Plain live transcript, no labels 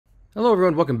Hello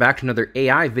everyone, welcome back to another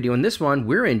AI video. In this one,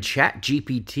 we're in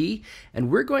ChatGPT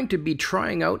and we're going to be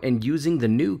trying out and using the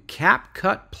new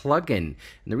CapCut plugin. And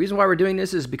the reason why we're doing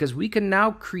this is because we can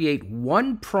now create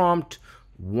one prompt,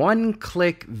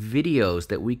 one-click videos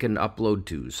that we can upload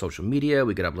to social media.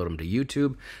 We could upload them to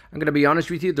YouTube. I'm going to be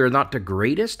honest with you, they're not the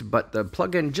greatest, but the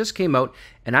plugin just came out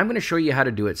and I'm going to show you how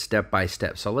to do it step by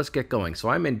step. So let's get going. So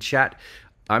I'm in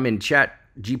ChatGPT.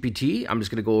 I'm just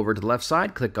going to go over to the left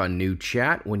side, click on New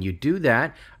Chat. When you do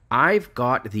that, I've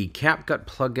got the CapCut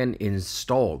plugin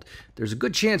installed. There's a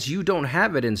good chance you don't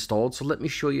have it installed, so let me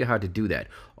show you how to do that.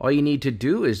 All you need to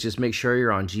do is just make sure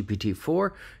you're on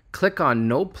GPT-4, click on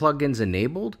No Plugins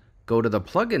Enabled, go to the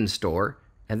plugin store,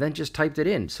 and then just type it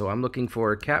in. So I'm looking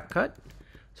for CapCut.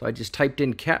 So I just typed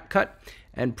in CapCut,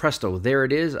 and presto, there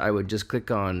it is. I would just click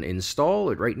on Install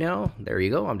it right now. There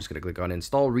you go. I'm just going to click on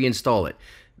Install, reinstall it.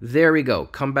 There we go.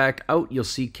 Come back out. You'll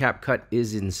see CapCut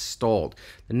is installed.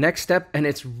 The next step, and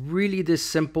it's really this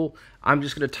simple, I'm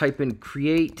just going to type in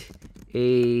create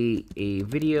a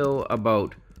video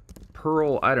about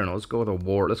Pearl, I don't know, let's go with a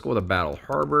war, let's go with a battle,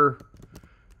 Harbor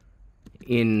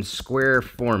in square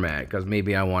format, because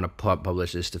maybe I want to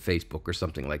publish this to Facebook or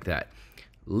something like that.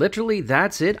 Literally,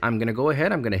 that's it. I'm going to go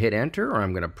ahead, I'm going to hit enter, or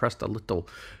I'm going to press the little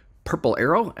purple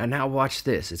arrow, and now watch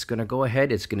this. It's going to go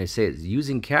ahead, it's going to say it's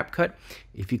using CapCut.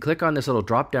 If you click on this little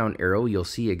drop down arrow, you'll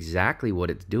see exactly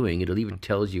what it's doing. It'll even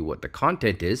tells you what the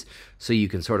content is, so you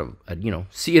can sort of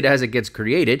see it as it gets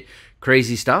created.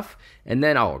 Crazy stuff. And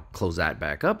then I'll close that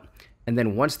back up, and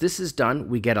then once this is done,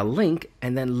 we get a link,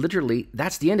 and then literally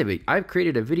that's the end of it. I've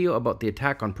created a video about the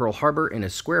attack on Pearl Harbor in a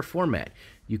square format.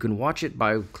 You can watch it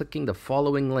by clicking the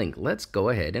following link. Let's go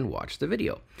ahead and watch the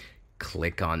video.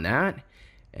 Click on that.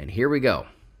 And here we go.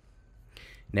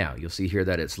 Now, you'll see here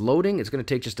that it's loading. It's going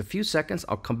to take just a few seconds.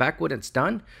 I'll come back when it's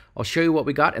done. I'll show you what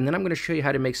we got, and then I'm going to show you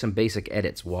how to make some basic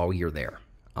edits while you're there.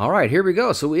 All right, here we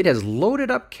go. So it has loaded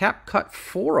up CapCut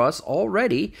for us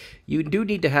already. You do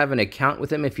need to have an account with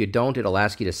them. If you don't, it'll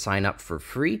ask you to sign up for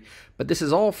free. But this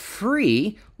is all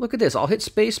free. Look at this. I'll hit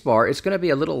spacebar. It's going to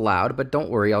be a little loud, but don't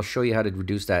worry. I'll show you how to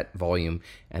reduce that volume,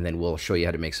 and then we'll show you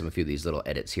how to make a few of these little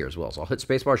edits here as well. So I'll hit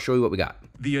spacebar, show you what we got.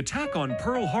 The attack on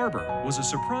Pearl Harbor was a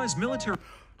surprise military...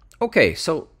 Okay,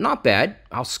 so not bad.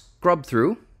 I'll scrub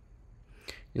through.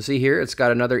 You'll see here, it's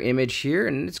got another image here,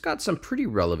 and it's got some pretty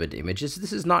relevant images.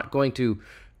 This is not going to,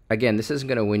 again, this isn't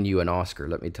going to win you an Oscar.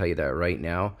 Let me tell you that right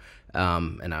now.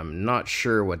 And I'm not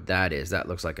sure what that is. That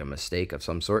looks like a mistake of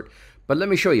some sort. But let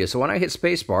me show you. So when I hit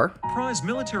spacebar, surprise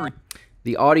military...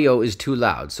 the audio is too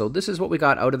loud. So this is what we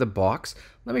got out of the box.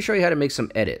 Let me show you how to make some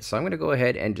edits. So I'm going to go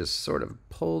ahead and just sort of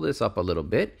pull this up a little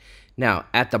bit. Now,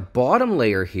 at the bottom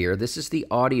layer here, this is the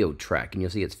audio track, and you'll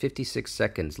see it's 56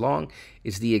 seconds long.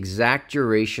 It's the exact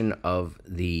duration of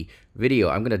the video.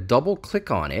 I'm going to double click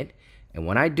on it, and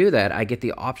when I do that, I get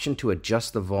the option to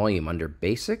adjust the volume under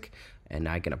Basic, and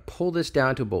I'm going to pull this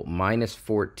down to about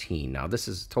 -14. Now, this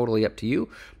is totally up to you,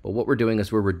 but what we're doing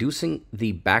is we're reducing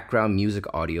the background music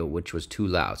audio, which was too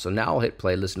loud. So now I'll hit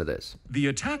play. Listen to this. The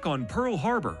attack on Pearl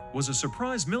Harbor was a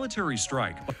surprise military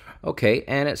strike. Okay,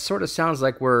 and it sort of sounds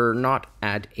like we're not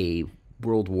at a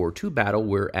World War II battle,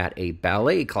 we're at a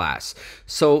ballet class.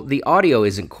 So the audio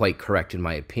isn't quite correct in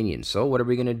my opinion. So what are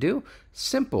we going to do?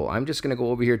 Simple. I'm just going to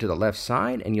go over here to the left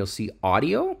side, and you'll see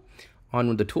audio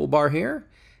on the toolbar here.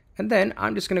 And then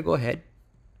I'm just going to go ahead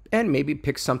and maybe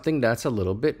pick something that's a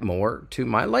little bit more to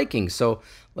my liking. So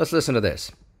let's listen to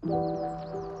this.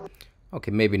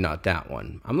 Okay, maybe not that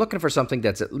one. I'm looking for something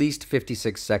that's at least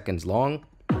 56 seconds long.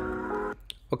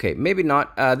 Okay, maybe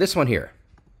not this one here.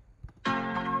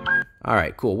 All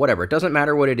right, cool, whatever. It doesn't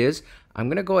matter what it is. I'm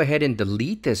going to go ahead and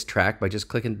delete this track by just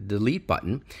clicking the delete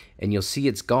button, and you'll see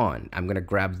it's gone. I'm going to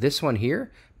grab this one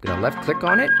here. I'm going to left click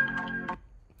on it,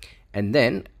 and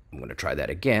then I'm going to try that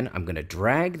again. I'm going to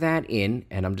drag that in,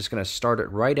 and I'm just going to start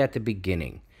it right at the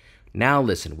beginning. Now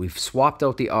listen, we've swapped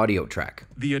out the audio track.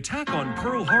 The attack on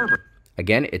Pearl Harbor.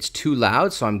 Again, it's too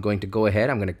loud, so I'm going to go ahead.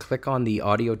 I'm going to click on the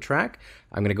audio track.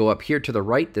 I'm going to go up here to the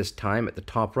right this time at the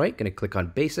top right. Going to click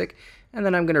on Basic, and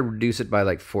then I'm going to reduce it by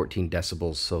like 14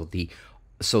 decibels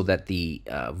so that the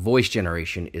voice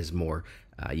generation is more,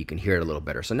 you can hear it a little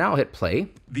better. So now I'll hit play.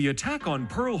 The attack on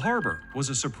Pearl Harbor was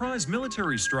a surprise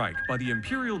military strike by the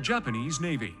Imperial Japanese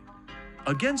Navy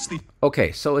against the...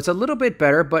 Okay, so it's a little bit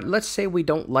better, but let's say we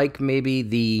don't like maybe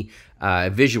the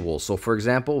visual. So for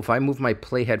example, if I move my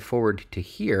playhead forward to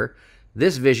here,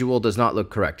 this visual does not look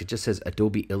correct. It just says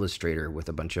Adobe Illustrator with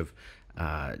a bunch of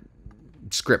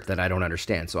script that I don't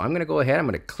understand. So I'm going to go ahead, I'm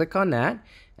going to click on that,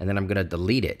 and then I'm going to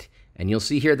delete it. And you'll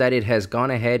see here that it has gone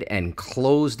ahead and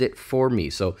closed it for me.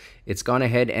 So it's gone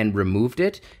ahead and removed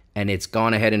it. and it's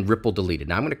gone ahead and ripple deleted.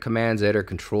 Now I'm going to Command Z or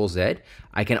Control Z.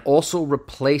 I can also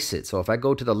replace it. So if I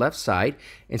go to the left side,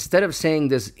 instead of saying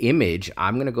this image,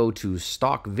 I'm going to go to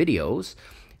stock videos,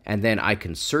 and then I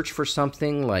can search for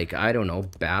something like, I don't know,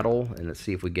 battle, and let's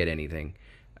see if we get anything.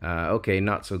 Okay,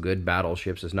 not so good.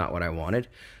 Battleships is not what I wanted.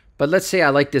 But let's say I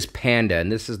like this panda,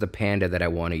 and this is the panda that I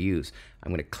want to use.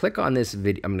 I'm going to click on this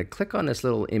video. I'm going to click on this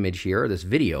little image here, or this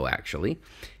video actually,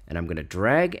 and I'm going to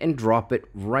drag and drop it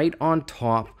right on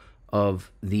top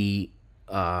of the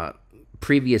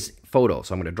previous photo.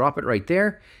 So I'm going to drop it right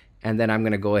there, and then I'm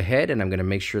going to go ahead and I'm going to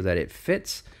make sure that it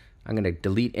fits. I'm going to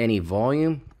delete any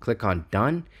volume, click on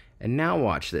done, and now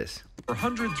watch this.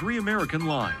 103 American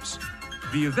lives.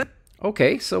 The event.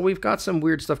 Okay, so we've got some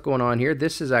weird stuff going on here.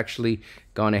 This has actually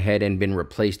gone ahead and been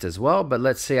replaced as well, but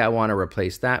let's say I want to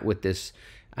replace that with this,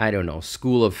 I don't know,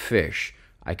 school of fish.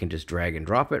 I can just drag and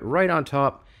drop it right on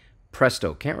top.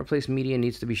 Presto. Can't replace media,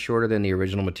 needs to be shorter than the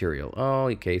original material. Oh,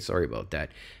 okay, sorry about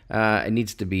that. It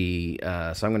needs to be,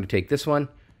 so I'm going to take this one,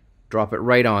 drop it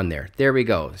right on there. There we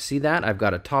go. See that? I've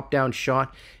got a top-down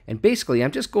shot, and basically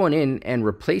I'm just going in and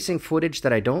replacing footage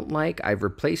that I don't like. I've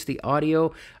replaced the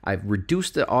audio. I've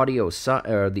reduced the audio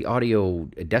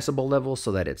decibel level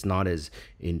so that it's not as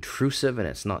intrusive and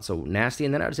it's not so nasty.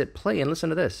 And then I just hit play and listen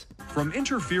to this. From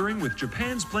interfering with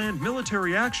Japan's planned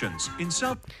military actions in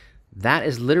South. That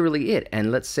is literally it.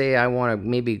 And let's say I want to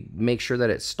maybe make sure that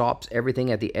it stops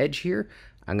everything at the edge here.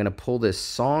 I'm going to pull this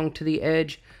song to the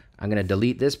edge. I'm going to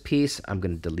delete this piece. I'm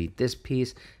going to delete this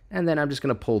piece. And then I'm just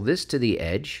going to pull this to the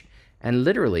edge. And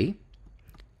literally,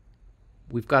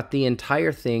 we've got the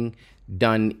entire thing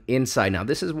done inside. Now,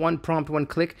 this is one prompt, one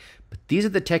click. But these are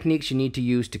the techniques you need to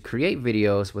use to create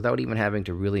videos without even having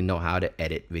to really know how to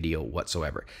edit video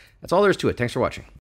whatsoever. That's all there is to it. Thanks for watching.